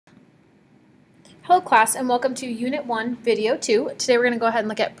Hello class and welcome to Unit 1 Video 2. Today we're going to go ahead and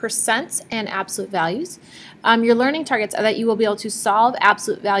look at percents and absolute values. Your learning targets are that you will be able to solve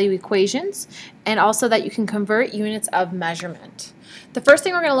absolute value equations and also that you can convert units of measurement. The first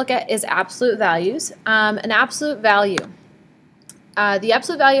thing we're going to look at is absolute values. An absolute value. The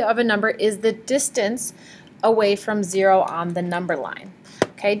absolute value of a number is the distance away from 0 on the number line.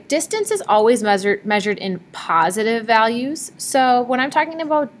 Okay, distance is always measured in positive values. So when I'm talking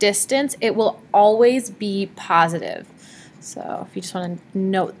about distance, it will always be positive. So if you just want to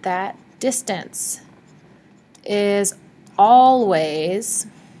note that, distance is always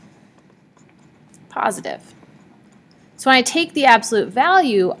positive. So when I take the absolute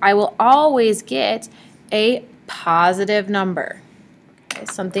value, I will always get a positive number. Okay,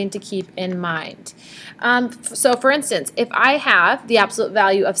 something to keep in mind. So for instance, if I have the absolute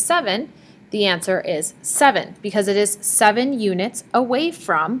value of 7, the answer is 7 because it is 7 units away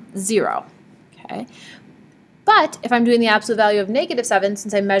from 0. Okay. But if I'm doing the absolute value of -7,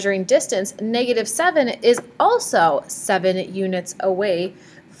 since I'm measuring distance, -7 is also 7 units away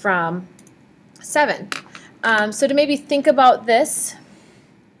from 7. So to maybe think about this,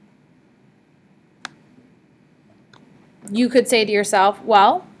 you could say to yourself,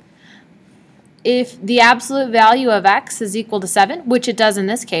 well, if the absolute value of x is equal to 7, which it does in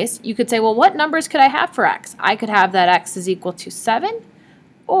this case, you could say, well, what numbers could I have for x? I could have that x is equal to 7,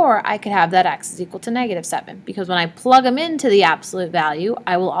 or I could have that x is equal to -7, because when I plug them into the absolute value,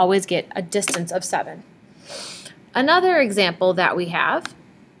 I will always get a distance of 7. Another example that we have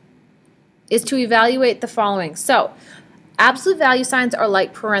is to evaluate the following. So, absolute value signs are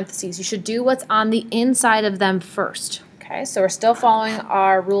like parentheses. You should do what's on the inside of them first. Okay, so we're still following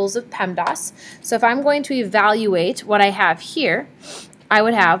our rules of PEMDAS. So if I'm going to evaluate what I have here, I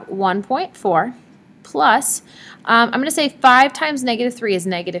would have 1.4 plus, I'm going to say 5 times -3 is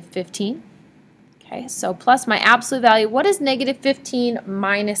 -15. Okay, so plus my absolute value. What is -15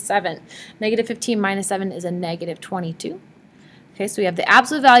 minus 7? -15 minus 7 is a -22. Okay, so we have the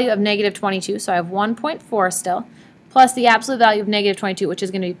absolute value of -22, so I have 1.4 still, plus the absolute value of -22, which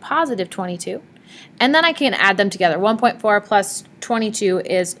is going to be positive 22. And then I can add them together. 1.4 plus 22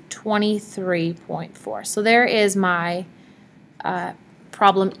 is 23.4. So there is my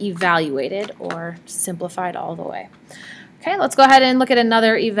problem evaluated or simplified all the way. Okay, let's go ahead and look at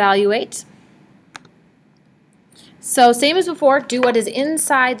another evaluate. So same as before, do what is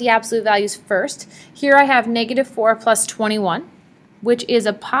inside the absolute values first. Here I have -4 plus 21, which is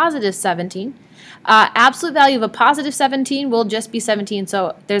a positive 17. Absolute value of a positive 17 will just be 17,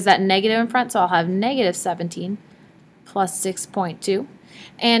 so there's that negative in front, so I'll have -17 plus 6.2.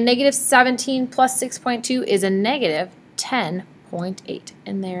 And -17 plus 6.2 is a -10.8,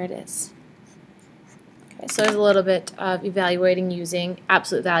 and there it is. Okay, so there's a little bit of evaluating using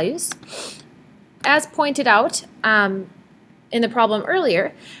absolute values. As pointed out in the problem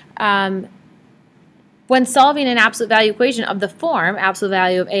earlier, when solving an absolute value equation of the form absolute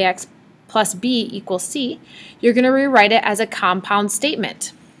value of ax plus b equals c, you're going to rewrite it as a compound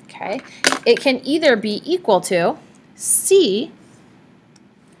statement. Okay, it can either be equal to c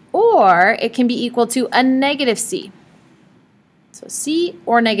or it can be equal to a -c. So c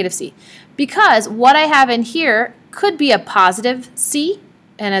or -c. Because what I have in here could be a positive c,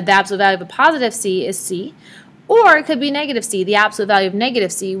 and the absolute value of a positive c is c, or it could be -c. The absolute value of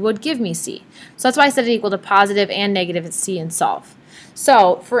 -c would give me c. So that's why I set it equal to positive and negative c and solve.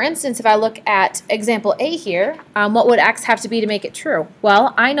 So, for instance, if I look at example A here, what would x have to be to make it true?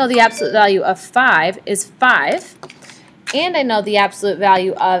 Well, I know the absolute value of 5 is 5, and I know the absolute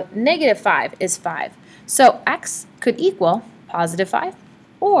value of -5 is 5. So, x could equal positive 5,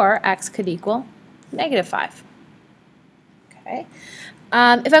 or x could equal -5. Okay.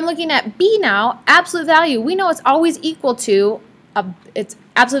 If I'm looking at B now, absolute value, we know it's always equal to, its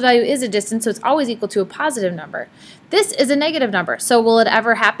absolute value is a distance, so it's always equal to a positive number. This is a negative number, so will it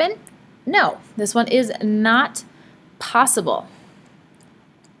ever happen? No, this one is not possible.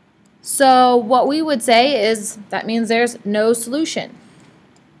 So what we would say is that means there's no solution.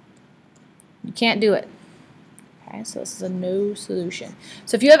 You can't do it. Okay, so this is a no solution.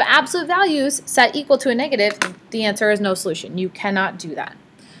 So if you have absolute values set equal to a negative, the answer is no solution. You cannot do that.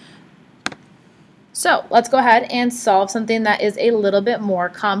 So let's go ahead and solve something that is a little bit more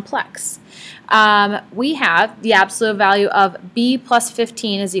complex. We have the absolute value of b plus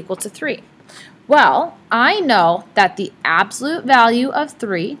 15 is equal to 3. Well, I know that the absolute value of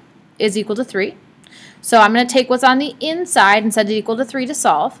 3 is equal to 3. So I'm going to take what's on the inside and set it equal to 3 to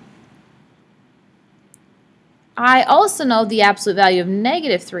solve. I also know the absolute value of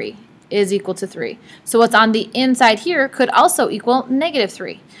 -3 is equal to 3. So what's on the inside here could also equal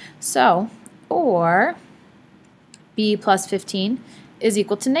 -3. So or b plus 15 is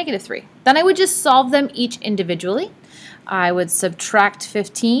equal to negative 3. Then I would just solve them each individually. I would subtract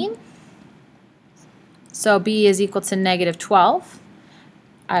 15. So b is equal to negative 12.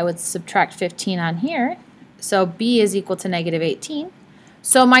 I would subtract 15 on here. So b is equal to negative 18.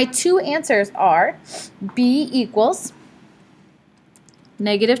 So my two answers are b equals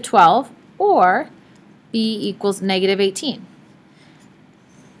negative 12 or b equals negative 18.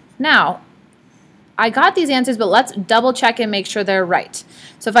 Now, I got these answers, but let's double check and make sure they're right.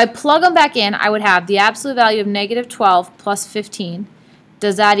 So if I plug them back in, I would have the absolute value of negative 12 plus 15.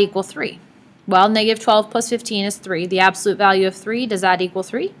 Does that equal 3? Well, negative 12 plus 15 is 3. The absolute value of 3, does that equal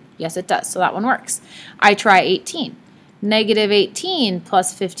 3? Yes, it does. So that one works. I try 18. Negative 18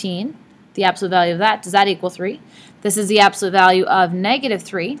 plus 15, the absolute value of that, does that equal 3? This is the absolute value of negative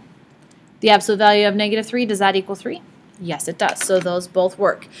 3. The absolute value of negative 3, does that equal 3? Yes, it does. So those both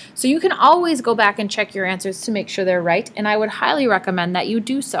work. So you can always go back and check your answers to make sure they're right, and I would highly recommend that you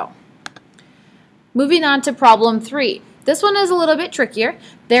do so. Moving on to problem 3. This one is a little bit trickier.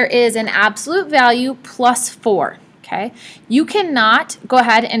 There is an absolute value plus 4. Okay? You cannot go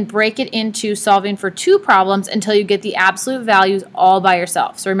ahead and break it into solving for two problems until you get the absolute values all by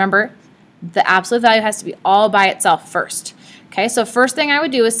yourself. So remember, the absolute value has to be all by itself first. Okay, so first thing I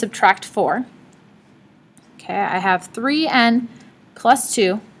would do is subtract 4. Okay, I have 3n plus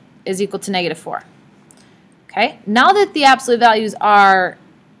 2 is equal to negative 4. Okay, now that the absolute values are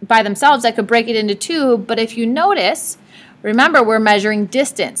by themselves, I could break it into 2, but if you notice, remember we're measuring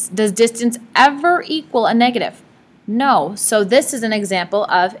distance. Does distance ever equal a negative? No, so this is an example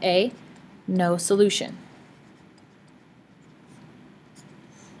of a no solution.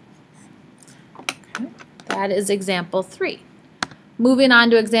 Okay, that is example 3. Moving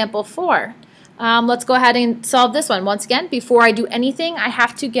on to example 4. Let's go ahead and solve this one. Once again, before I do anything, I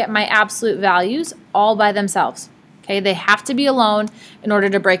have to get my absolute values all by themselves. Okay, they have to be alone in order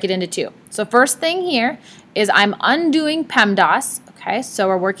to break it into 2. So first thing here is I'm undoing PEMDAS. Okay, so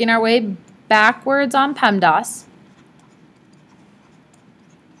we're working our way backwards on PEMDAS.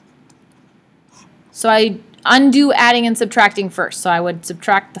 So I undo adding and subtracting first. So I would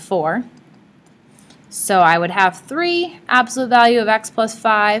subtract the 4. So I would have 3, absolute value of x plus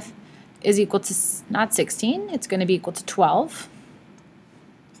 5 is equal to, not 16, it's going to be equal to 12.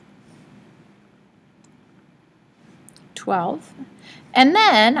 12. And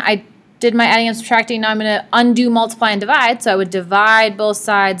then I did my adding and subtracting. Now I'm going to undo multiply and divide. So I would divide both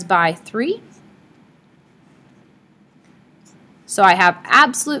sides by 3. So I have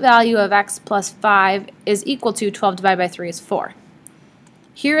absolute value of x plus 5 is equal to 12 divided by 3 is 4.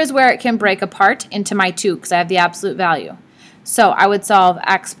 Here is where it can break apart into my 2 because I have the absolute value. So I would solve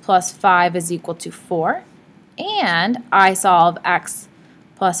x plus 5 is equal to 4, and I solve x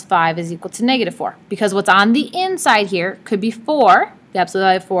plus 5 is equal to negative 4, because what's on the inside here could be 4, the absolute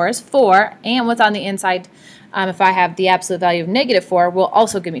value of 4 is 4, and what's on the inside, if I have the absolute value of negative 4, will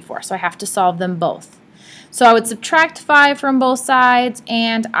also give me 4, so I have to solve them both. So I would subtract 5 from both sides,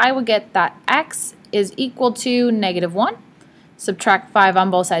 and I would get that x is equal to negative 1. Subtract 5 on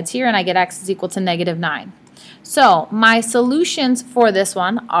both sides here, and I get x is equal to negative 9. So my solutions for this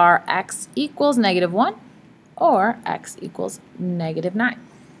one are x equals negative 1 or x equals negative 9.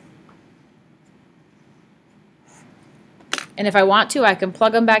 And if I want to, I can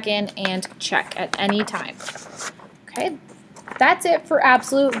plug them back in and check at any time. Okay, that's it for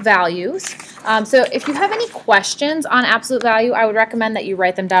absolute values. So if you have any questions on absolute value, I would recommend that you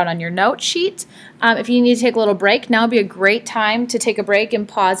write them down on your note sheet. If you need to take a little break, now would be a great time to take a break and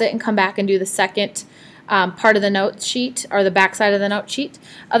pause it and come back and do the second part of the note sheet, or the back side of the note sheet.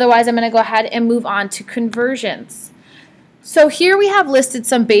 Otherwise, I'm going to go ahead and move on to conversions. So here we have listed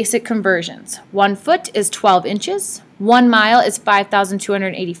some basic conversions. 1 foot is 12 inches. 1 mile is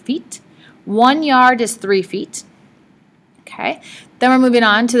 5,280 feet. 1 yard is 3 feet. Okay. Then we're moving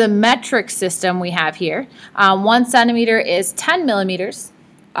on to the metric system we have here. 1 centimeter is 10 millimeters.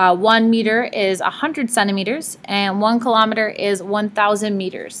 1 meter is 100 centimeters. And 1 kilometer is 1,000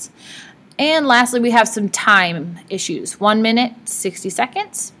 meters. And lastly, we have some time issues. 1 minute, 60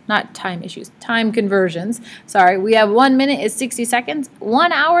 seconds. Not time issues, time conversions. Sorry, we have 1 minute is 60 seconds.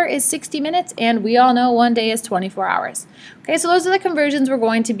 1 hour is 60 minutes. And we all know 1 day is 24 hours. Okay, so those are the conversions we're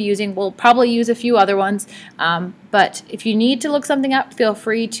going to be using. We'll probably use a few other ones. But if you need to look something up, feel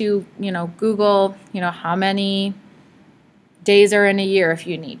free to, Google, how many days are in a year if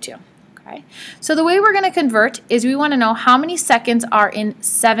you need to. Okay. So the way we're going to convert is we want to know how many seconds are in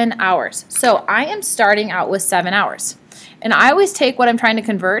 7 hours. So I am starting out with 7 hours. And I always take what I'm trying to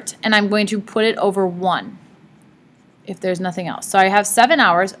convert and I'm going to put it over 1. if there's nothing else. So I have 7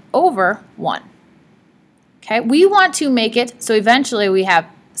 hours over 1. Okay, we want to make it so eventually we have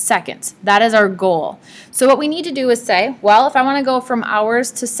seconds. That is our goal. So what we need to do is say, well, if I want to go from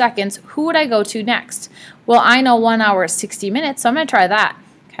hours to seconds, who would I go to next? Well, I know 1 hour is 60 minutes, so I'm going to try that.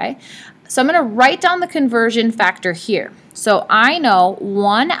 Okay, so I'm going to write down the conversion factor here. So I know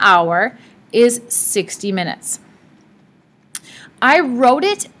 1 hour is 60 minutes. I wrote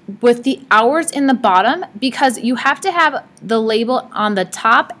it with the hours in the bottom because you have to have the label on the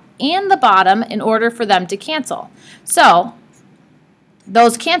top and the bottom in order for them to cancel. So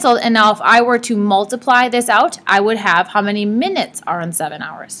those canceled, and now if I were to multiply this out, I would have how many minutes are in 7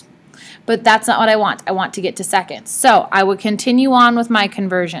 hours. But that's not what I want. I want to get to seconds. So I would continue on with my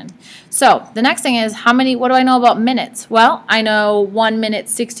conversion. So the next thing is what do I know about minutes? Well, I know 1 minute,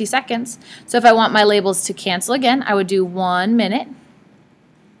 60 seconds. So if I want my labels to cancel again, I would do 1 minute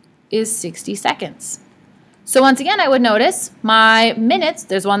is 60 seconds. So once again, I would notice my minutes,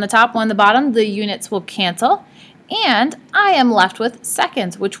 there's one on the top, one on the bottom, the units will cancel, and I am left with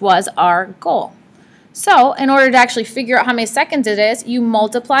seconds, which was our goal. So in order to actually figure out how many seconds it is, you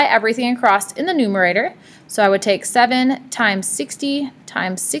multiply everything across in the numerator. So I would take 7 times 60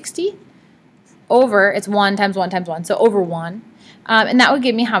 times 60 over, it's 1 times 1 times 1, so over 1. And that would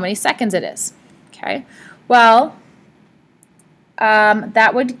give me how many seconds it is. Okay, well,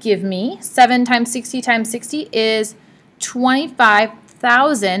 that would give me 7 times 60 times 60 is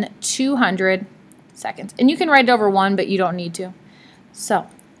 25,200 seconds. And you can write it over 1, but you don't need to. So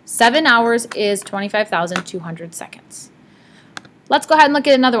 7 hours is 25,200 seconds. Let's go ahead and look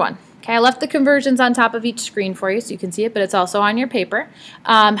at another one. Okay, I left the conversions on top of each screen for you so you can see it, but it's also on your paper.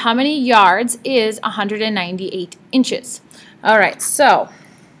 How many yards is 198 inches? All right, so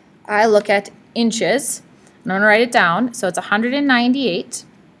I look at inches. I'm going to write it down. So it's 198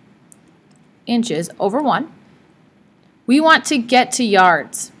 inches over 1. We want to get to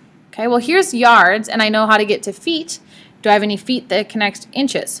yards. Okay, well here's yards, and I know how to get to feet. Do I have any feet that connect to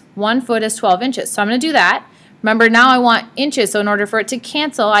inches? 1 foot is 12 inches. So I'm going to do that. Remember, now I want inches, so in order for it to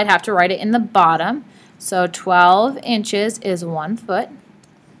cancel, I'd have to write it in the bottom. So 12 inches is 1 foot.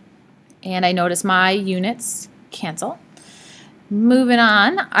 And I notice my units cancel. Moving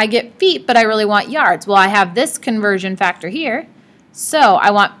on, I get feet, but I really want yards. Well, I have this conversion factor here. So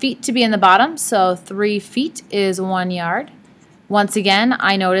I want feet to be in the bottom, so 3 feet is 1 yard. Once again,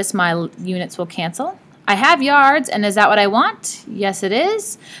 I notice my units will cancel. I have yards, and is that what I want? Yes, it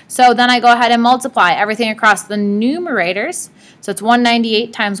is. So then I go ahead and multiply everything across the numerators. So it's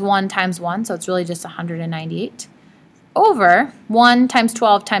 198 times 1 times 1, so it's really just 198, over 1 times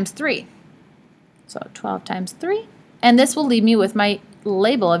 12 times 3. So 12 times 3. And this will leave me with my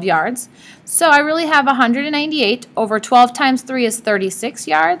label of yards. So I really have 198 over 12 times 3 is 36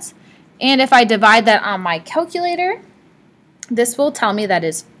 yards. And if I divide that on my calculator, this will tell me that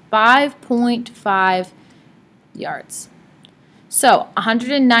is 5.5 yards. So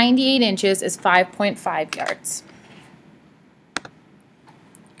 198 inches is 5.5 yards.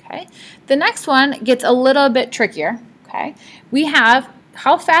 Okay. The next one gets a little bit trickier. Okay. We have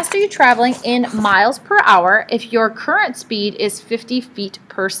how fast are you traveling in miles per hour if your current speed is 50 feet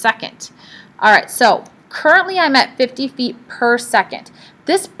per second? All right, so currently I'm at 50 feet per second.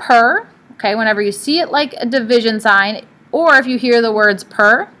 This per, okay, whenever you see it like a division sign, or if you hear the words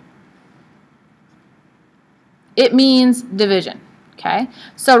per, it means division, okay?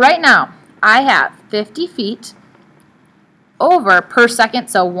 So right now, I have 50 feet over per second,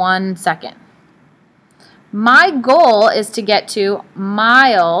 so 1 second. My goal is to get to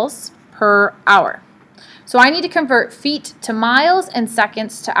miles per hour. So I need to convert feet to miles and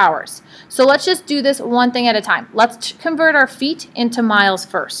seconds to hours. So let's just do this one thing at a time. Let's convert our feet into miles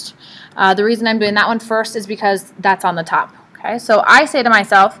first. The reason I'm doing that one first is because that's on the top. Okay, so I say to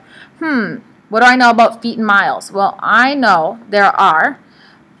myself, what do I know about feet and miles? Well, I know there are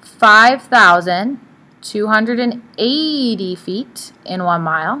 5,280 feet in 1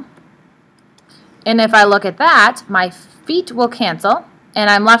 mile. And if I look at that, my feet will cancel, and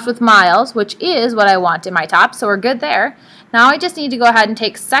I'm left with miles, which is what I want in my top, so we're good there. Now I just need to go ahead and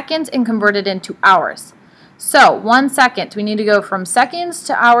take seconds and convert it into hours. So 1 second, we need to go from seconds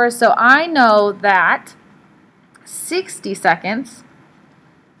to hours, so I know that 60 seconds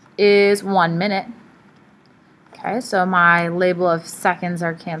is 1 minute. Okay, so my label of seconds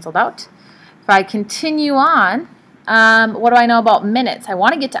are canceled out. If I continue on, what do I know about minutes? I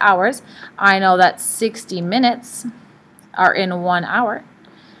want to get to hours. I know that 60 minutes are in 1 hour.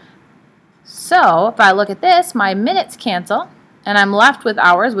 So if I look at this, my minutes cancel, and I'm left with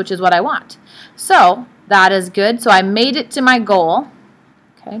hours, which is what I want. So that is good. So I made it to my goal.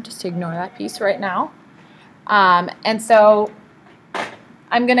 Okay, just ignore that piece right now. And so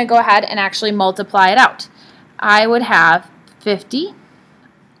I'm going to go ahead and actually multiply it out. I would have 50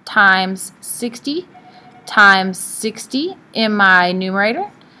 times 60 times 60 in my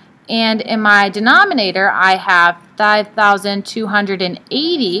numerator. And in my denominator, I have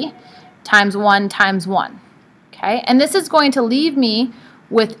 5,280 times 1 times 1. Okay, and this is going to leave me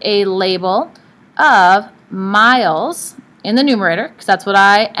with a label of miles in the numerator, because that's what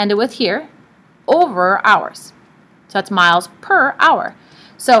I ended with here, over hours. So that's miles per hour.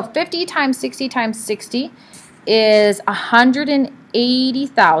 So 50 times 60 times 60 is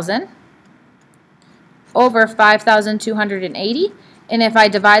 180,000 over 5,280. And if I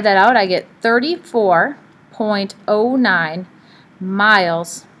divide that out, I get 34.09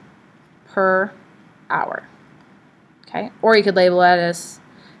 miles per hour. Okay, or you could label that as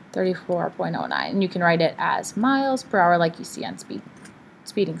 34.09, and you can write it as miles per hour like you see on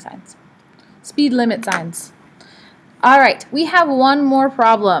speeding signs, speed limit signs. All right, we have one more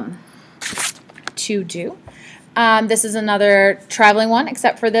problem to do. This is another traveling one,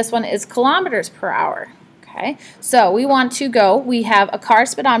 except for this one is kilometers per hour. Okay, so we want to go, we have a car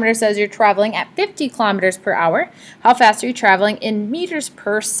speedometer says you're traveling at 50 kilometers per hour. How fast are you traveling in meters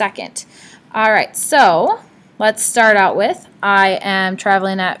per second? All right, so let's start out with, I am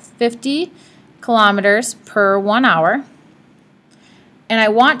traveling at 50 kilometers per 1 hour, and I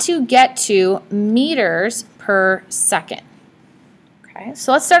want to get to meters per second. Okay,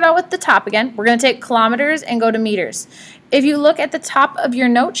 so let's start out with the top again. We're going to take kilometers and go to meters. If you look at the top of your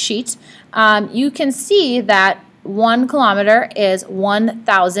note sheet, you can see that 1 kilometer is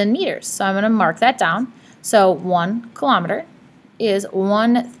 1,000 meters. So I'm going to mark that down. So 1 kilometer is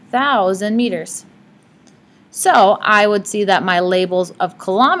 1,000 meters. So I would see that my labels of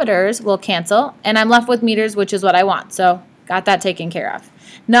kilometers will cancel, and I'm left with meters, which is what I want. So got that taken care of.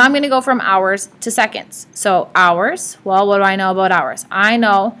 Now I'm going to go from hours to seconds. So hours, well, what do I know about hours? I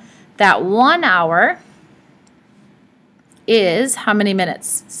know that 1 hour is how many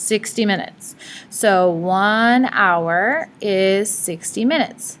minutes? 60 minutes. So 1 hour is 60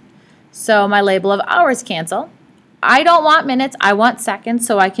 minutes. So my label of hours cancel. I don't want minutes, I want seconds,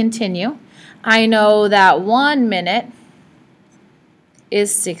 so I continue. I know that 1 minute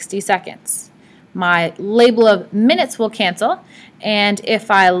is 60 seconds. My label of minutes will cancel, and if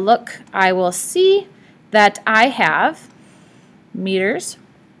I look, I will see that I have meters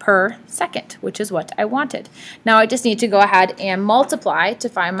per second, which is what I wanted. Now I just need to go ahead and multiply to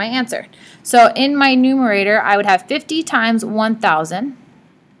find my answer. So in my numerator, I would have 50 times 1,000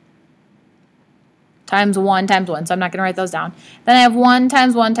 times 1 times 1, so I'm not going to write those down. Then I have 1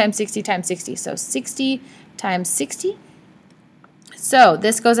 times 1 times 60 times 60, so 60 times 60. So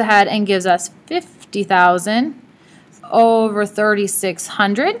this goes ahead and gives us 50,000 over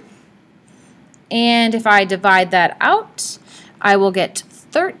 3,600. And if I divide that out, I will get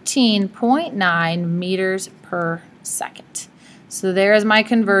 13.9 meters per second. So there's my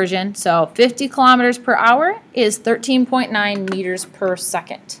conversion. So 50 kilometers per hour is 13.9 meters per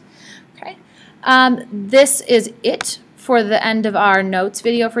second. Okay. This is it for the end of our notes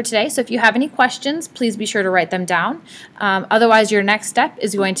video for today. So if you have any questions, please be sure to write them down. Otherwise, your next step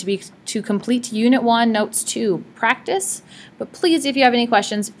is going to be to complete Unit 1, Notes 2 practice. But please, if you have any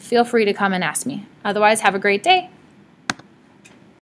questions, feel free to come and ask me. Otherwise, have a great day.